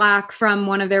me a Slack from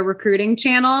one of their recruiting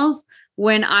channels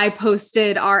when I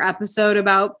posted our episode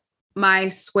about my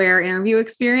Square interview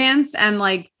experience. And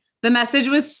like the message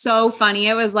was so funny.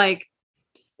 It was like,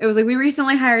 we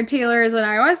recently hired Taylor as an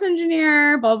iOS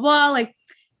engineer, blah, blah. Like,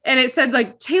 and it said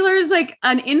like Taylor's like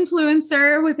an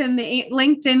influencer within the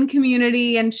LinkedIn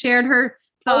community and shared her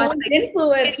thoughts.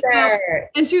 Influencer.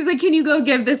 And she was like, can you go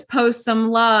give this post some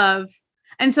love?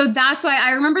 And so that's why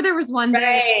I remember there was one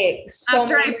day So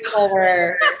many people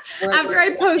were after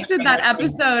I posted that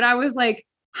episode, I was like,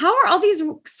 how are all these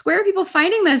Square people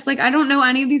finding this? Like, I don't know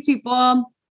any of these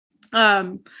people.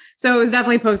 So it was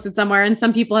definitely posted somewhere, and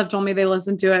some people have told me they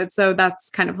listened to it. So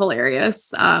that's kind of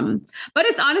hilarious. But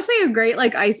it's honestly a great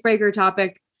like icebreaker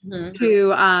topic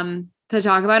to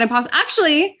talk about imposter.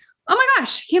 Actually, oh my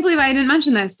gosh, can't believe I didn't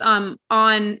mention this. On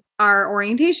our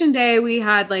orientation day, we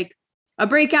had like a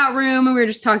breakout room and we were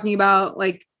just talking about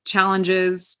like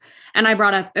challenges. And I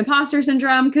brought up imposter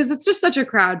syndrome because it's just such a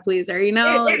crowd pleaser, you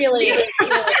know? It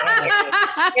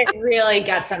really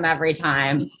gets them every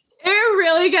time. It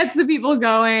really gets the people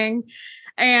going.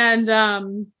 And,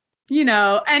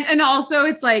 and also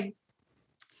it's like,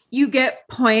 you get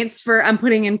points for, I'm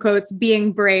putting in quotes,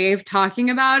 being brave, talking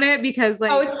about it because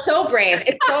like, oh, it's so brave.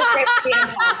 It's so brave to be an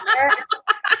imposter.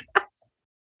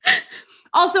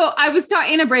 Also, I was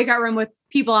in a breakout room with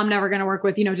people I'm never going to work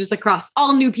with, just across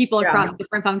all new people across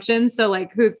different functions. So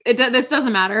like this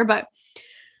doesn't matter, but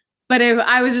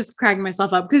I was just cracking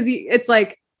myself up because it's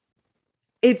like,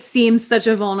 it seems such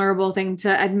a vulnerable thing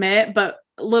to admit, but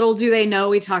little do they know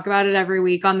we talk about it every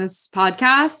week on this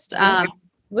podcast.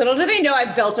 Little do they know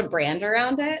I've built a brand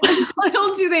around it.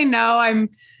 Little do they know I'm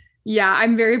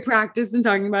very practiced in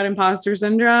talking about imposter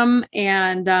syndrome.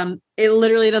 And it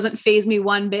literally doesn't faze me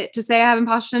one bit to say I have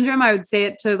imposter syndrome. I would say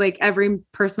it to like every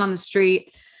person on the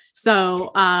street.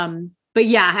 So, but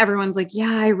yeah, everyone's like,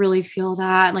 yeah, I really feel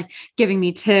that. And like giving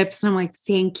me tips. And I'm like,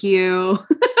 thank you.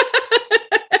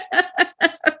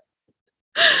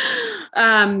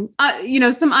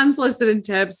 Some unsolicited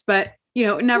tips, but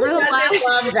nevertheless, who doesn't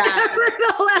love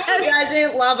that? Who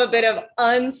doesn't love a bit of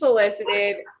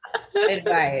unsolicited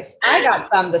advice? I got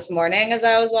some this morning as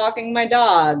I was walking my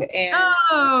dog. And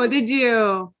oh, did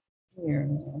you? Yeah.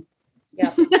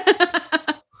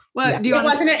 What do you?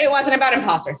 It wasn't about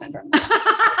imposter syndrome.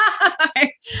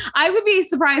 I would be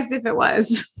surprised if it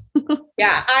was.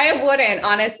 Yeah, I wouldn't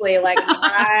honestly. Like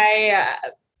I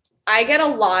get a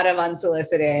lot of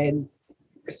unsolicited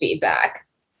feedback.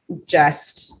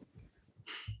 Just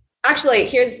actually,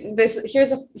 here's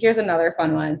another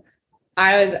fun one.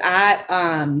 I was at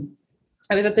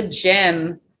the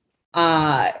gym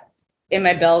in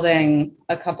my building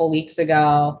a couple weeks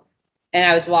ago, and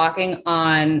I was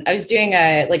doing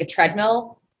a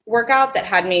treadmill workout that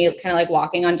had me kind of like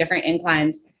walking on different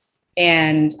inclines.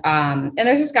 And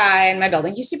there's this guy in my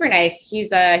building. He's super nice.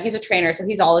 He's a trainer, so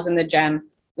he's always in the gym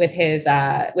with his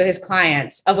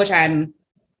clients, of which I'm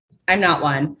not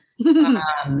one.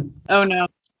 Oh no.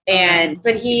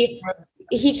 But he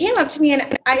came up to me,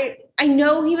 and I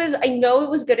know it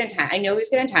was good intent. I know he was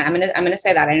good intent. I'm gonna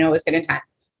say that. I know it was good intent.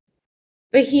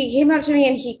 But he came up to me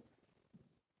and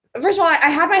first of all, I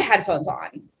had my headphones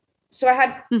on. So I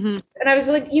had, and I was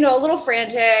like, a little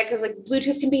frantic because like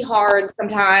Bluetooth can be hard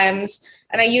sometimes.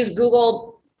 And I use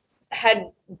Google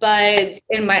headbuds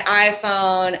in my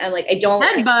iPhone, and like, I don't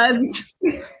headbuds.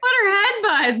 What are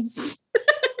headbuds?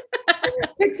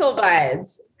 Pixel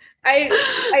buds.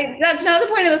 That's not the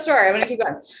point of the story. I'm going to keep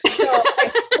going. So,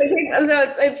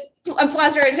 I'm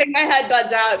flustered. I take my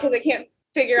headbuds out because I can't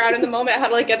figure out in the moment how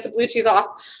to like get the Bluetooth off.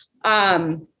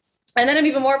 And then I'm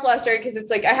even more flustered because it's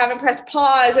like I haven't pressed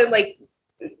pause, and like,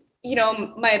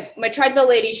 my treadmill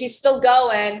lady, she's still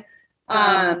going.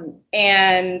 But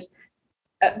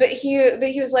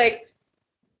he was like,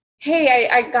 hey,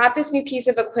 I got this new piece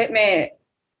of equipment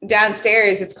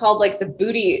downstairs. It's called like the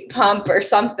booty pump or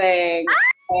something.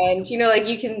 And like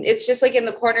it's just like in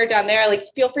the corner down there. Like,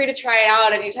 feel free to try it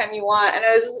out anytime you want. And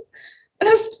I was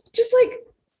just like,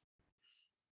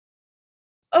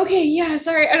 okay, yeah,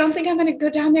 sorry, I don't think I'm gonna go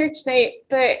down there tonight,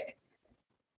 but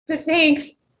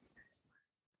thanks.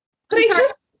 But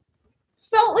I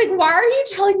felt like, why are you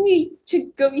telling me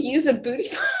to go use a booty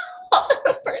pump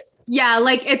the first? Yeah.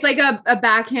 Like it's like a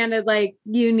backhanded, like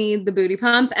you need the booty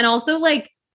pump. And also like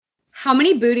how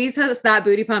many booties has that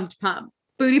booty pump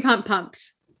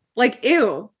pumped? Like,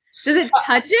 ew, does it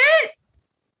touch it?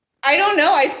 I don't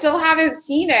know. I still haven't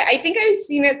seen it. I think I've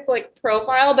seen it like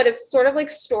profile, but it's sort of like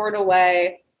stored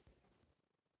away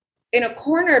in a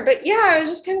corner. But yeah, I was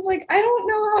just kind of like, I don't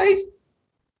know how I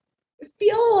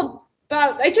feel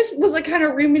about, I just was like kind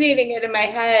of ruminating it in my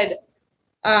head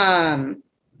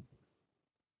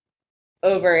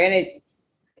over, and it,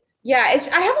 yeah, it's,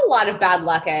 I have a lot of bad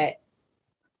luck at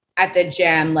the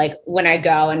gym, like when I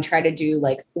go and try to do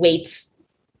like weights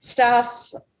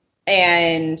stuff,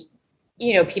 and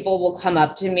you know, people will come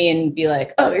up to me and be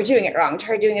like, oh, you're doing it wrong,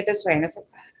 try doing it this way. And it's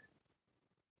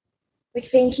like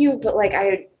thank you, but like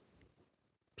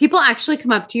People actually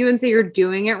come up to you and say you're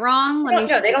doing it wrong.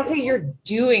 No, they don't say you're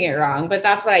doing it wrong, but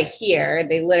that's what I hear.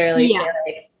 They literally say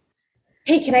like,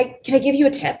 hey, can I give you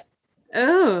a tip?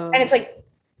 Oh. And it's like,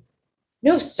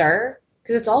 no, sir,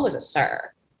 because it's always a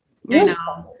sir. No,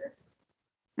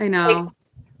 I know.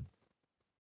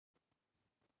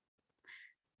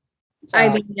 Sir. I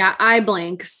know. Like, eye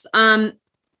blinks.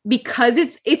 Because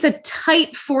it's a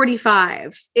tight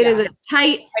 45. It is a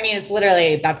tight. I mean, it's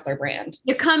literally, that's their brand.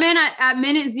 You come in at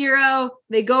minute 0,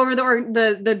 they go over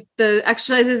the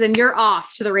exercises and you're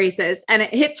off to the races, and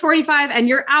it hits 45 and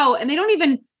you're out, and they don't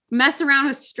even mess around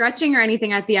with stretching or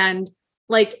anything at the end.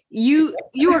 Like you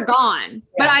are gone,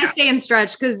 but I stay and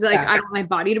stretch because like I don't want my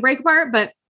body to break apart,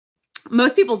 but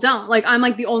most people don't. Like I'm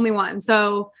like the only one.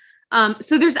 So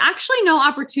there's actually no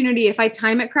opportunity if I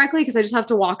time it correctly, because I just have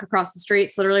to walk across the street.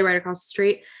 It's literally right across the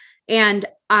street. And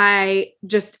I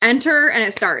just enter and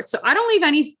it starts. So I don't leave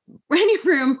any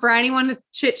room for anyone to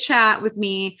chit chat with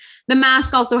me. The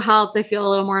mask also helps. I feel a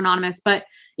little more anonymous, but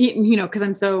you know, cause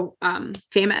I'm so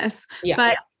famous. Yeah.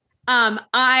 But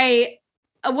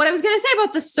what I was going to say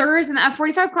about the SIRS and the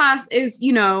F45 class is,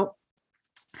 you know,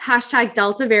 hashtag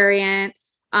Delta variant,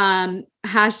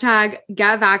 hashtag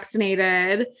get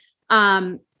vaccinated.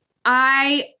 We're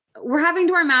having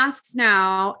to wear masks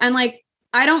now, and like,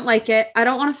 I don't like it. I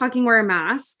don't want to fucking wear a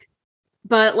mask,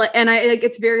 but like, and I like,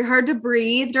 it's very hard to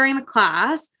breathe during the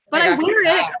class, but I wear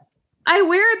it. I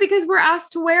wear it because we're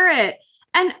asked to wear it.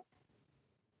 And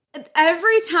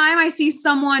every time I see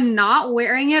someone not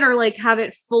wearing it or like have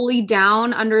it fully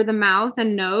down under the mouth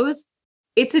and nose,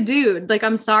 it's a dude. Like,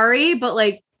 I'm sorry, but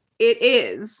like it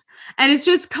is. And it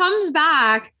just comes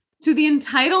back to the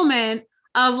entitlement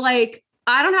of like,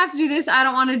 I don't have to do this. I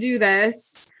don't want to do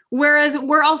this. Whereas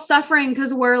we're all suffering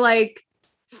because we're like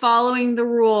following the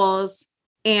rules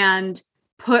and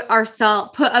put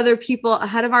other people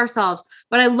ahead of ourselves.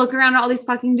 But I look around at all these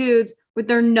fucking dudes with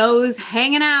their nose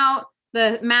hanging out,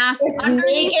 the mask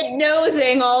naked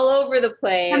nosing all over the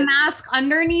place, the mask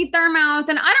underneath their mouth.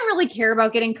 And I don't really care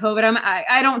about getting COVID.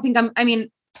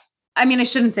 I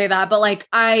shouldn't say that, but like,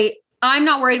 I'm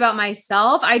not worried about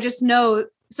myself. I just know.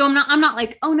 So I'm not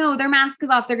like, oh no, their mask is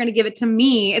off, they're going to give it to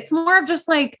me. It's more of just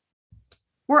like,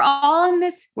 we're all in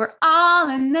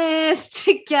this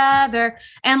together.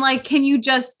 And like, can you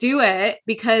just do it?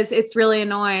 Because it's really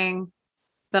annoying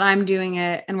that I'm doing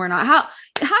it and we're not. How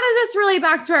does this relate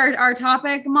back to our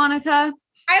topic, Monica?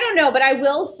 I don't know, but I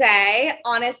will say,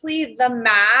 honestly, the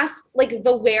mask, like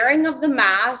the wearing of the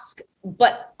mask,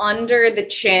 but under the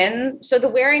chin. So the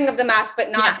wearing of the mask,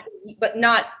 but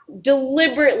not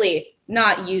deliberately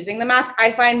not using the mask,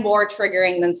 I find more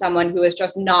triggering than someone who is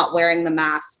just not wearing the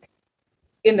mask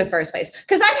in the first place.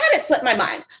 Because I've had it slip my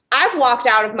mind. I've walked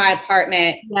out of my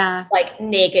apartment like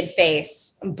naked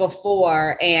face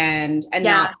before and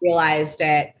not realized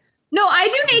it. No, I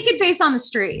do naked face on the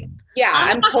street. Yeah,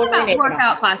 I'm totally naked.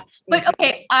 Workout class. But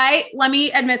okay, let me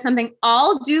admit something.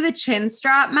 I'll do the chin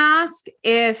strap mask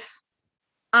if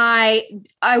I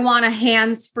want a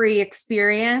hands-free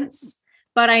experience,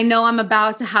 but I know I'm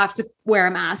about to have to wear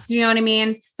a mask. You know what I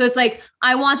mean? So it's like,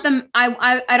 I want them, I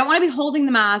don't want to be holding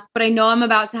the mask, but I know I'm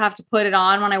about to have to put it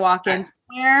on when I walk in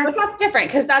somewhere. But that's different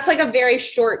because that's like a very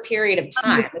short period of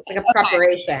time. It's like a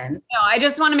preparation. No, I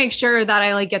just want to make sure that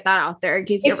I like get that out there in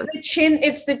case I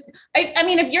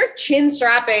mean, if you're chin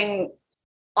strapping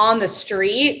on the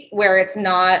street where it's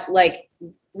not like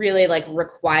really like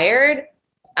required,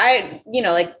 I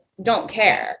don't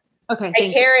care. Okay.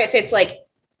 I care if it's like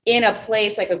in a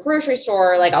place like a grocery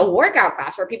store, or like a workout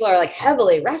class where people are like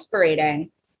heavily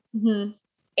respirating,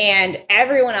 and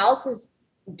everyone else is,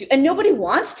 and nobody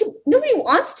wants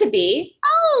to be.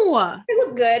 Oh, I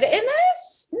look good in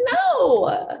this.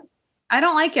 No, I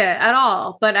don't like it at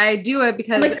all, but I do it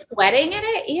because I'm like sweating in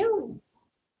it. Ew.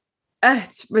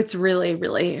 It's really,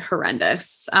 really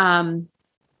horrendous.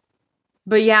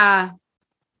 But yeah,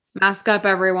 mask up,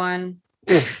 everyone.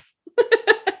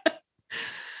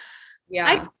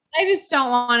 Yeah. I just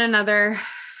don't want another.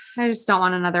 I just don't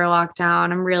want another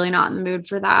lockdown. I'm really not in the mood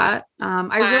for that.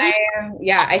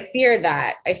 I fear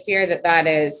that. I fear that that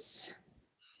is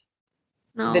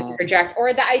the trajectory,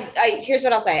 or that here's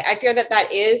what I'll say. I fear that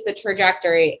that is the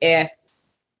trajectory if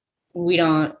we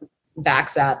don't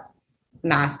vax up,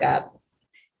 mask up.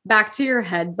 Back to your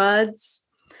head buds.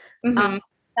 That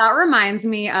reminds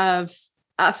me of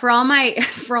for all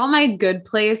my Good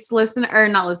Place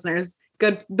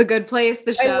the Good Place,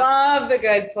 the show. I love The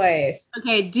Good Place.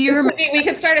 Okay, do you remember? We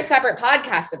could start a separate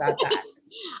podcast about that.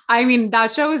 I mean,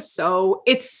 that show is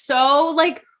it's so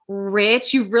like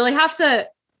rich. You really have to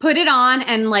put it on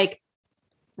and like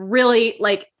really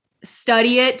like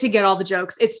study it to get all the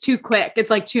jokes. It's too quick.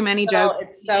 It's like too many jokes.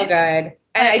 It's so good.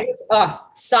 And I just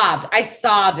sobbed. I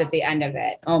sobbed at the end of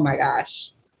it. Oh my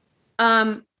gosh.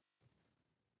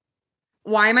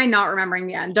 Why am I not remembering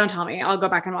the end? Don't tell me. I'll go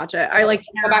back and watch it.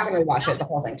 Go back and rewatch it, the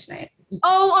whole thing tonight.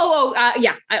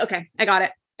 Yeah. Okay. I got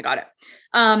it.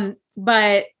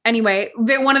 But anyway,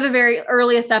 one of the very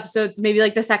earliest episodes, maybe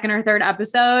like the second or third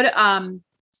episode,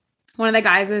 one of the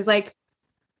guys is like,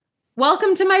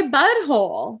 "Welcome to my bud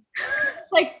hole."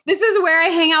 Like, this is where I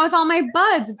hang out with all my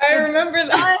buds. I remember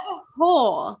that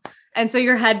hole. And so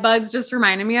your head buds just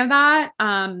reminded me of that.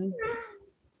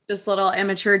 Just little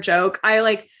immature joke.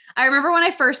 I remember when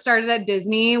I first started at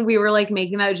Disney, we were like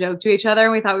making that joke to each other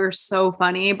and we thought we were so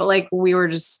funny, but like we're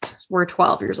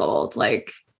 12 years old.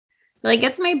 Like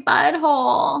it's my bud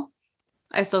hole.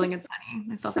 I still think it's funny.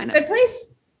 I still find it. Good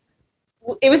Place.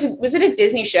 Was it a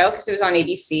Disney show? Because it was on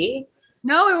ABC?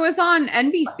 No, it was on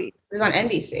NBC. It was on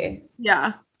NBC.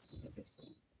 Yeah.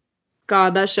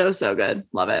 God, that show's so good.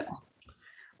 Love it.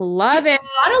 Love it.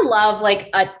 I gotta love like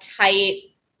a tight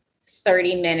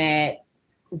 30-minute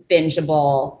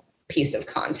bingeable piece of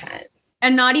content.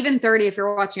 And not even 30 if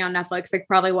you're watching on Netflix, like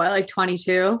probably like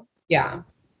 22. Yeah.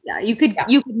 Yeah. You could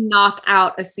knock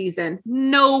out a season.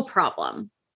 No problem.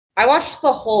 I watched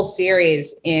the whole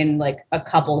series in like a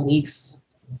couple weeks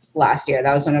last year.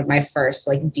 That was one of my first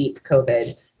like deep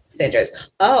COVID binges.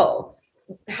 Oh,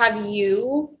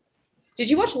 did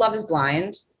you watch Love is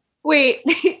Blind? Wait,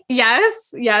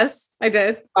 yes, I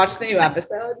did. Watch the new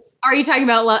episodes. Are you talking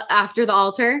about After the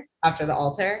Altar? After the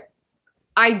Altar.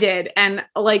 I did. And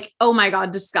like, oh my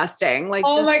God, disgusting. Like,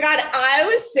 oh my God. I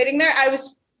was sitting there. I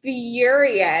was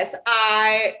furious.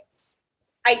 I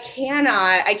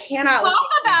cannot talk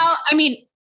about, I mean,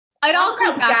 it all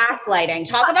comes back gaslighting.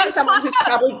 Talk about someone who's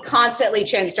probably constantly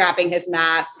chin strapping his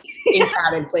mask in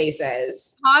crowded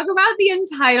places. Talk about the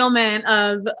entitlement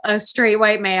of a straight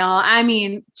white male. I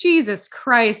mean, Jesus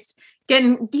Christ.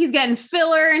 He's getting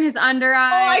filler in his under eye.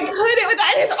 Oh, I couldn't with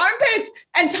that. His armpits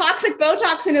and toxic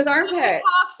Botox in his armpits.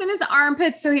 Botox in his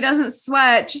armpits so he doesn't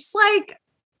sweat. Just like,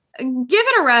 give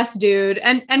it a rest, dude.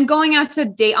 And going out to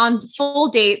date on full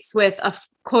dates with a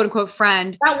quote unquote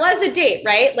friend. That was a date,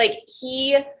 right? Like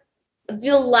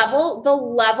the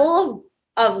level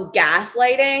of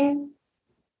gaslighting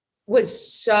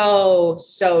was so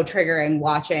triggering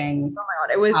watching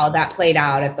how that played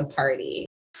out at the party.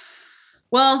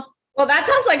 Well, that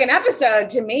sounds like an episode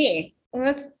to me.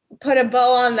 Let's put a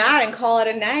bow on that and call it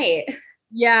a night.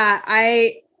 Yeah,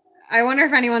 I wonder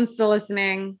if anyone's still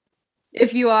listening.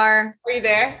 If you are you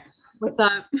there? What's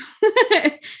up?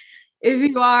 If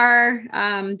you are,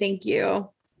 thank you.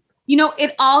 You know,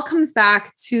 it all comes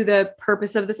back to the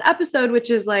purpose of this episode, which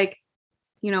is like,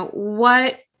 you know,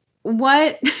 what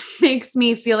makes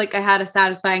me feel like I had a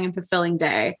satisfying and fulfilling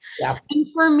day. Yeah. And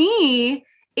for me,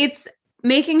 it's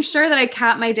making sure that I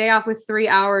cap my day off with 3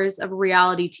 hours of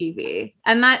reality TV.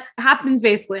 And that happens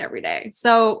basically every day.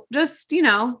 So just, you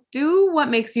know, do what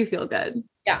makes you feel good.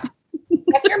 Yeah.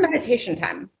 That's your meditation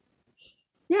time.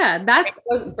 Yeah.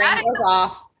 Brain goes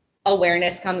off.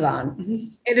 Awareness comes on.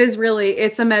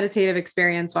 It's a meditative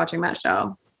experience watching that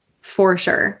show for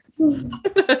sure.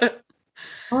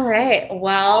 All right.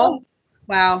 Well,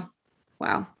 wow.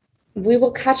 We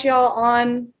will catch y'all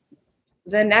on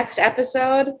the next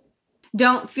episode.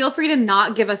 Don't feel free to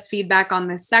not give us feedback on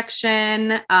this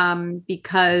section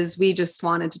because we just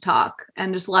wanted to talk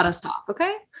and just let us talk.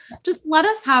 Okay. Just let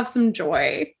us have some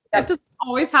joy. Yep. It doesn't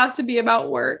always have to be about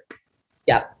work.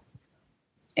 Yep.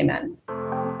 Amen.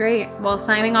 Great. Well,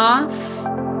 signing off.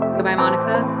 Goodbye,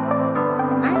 Monica.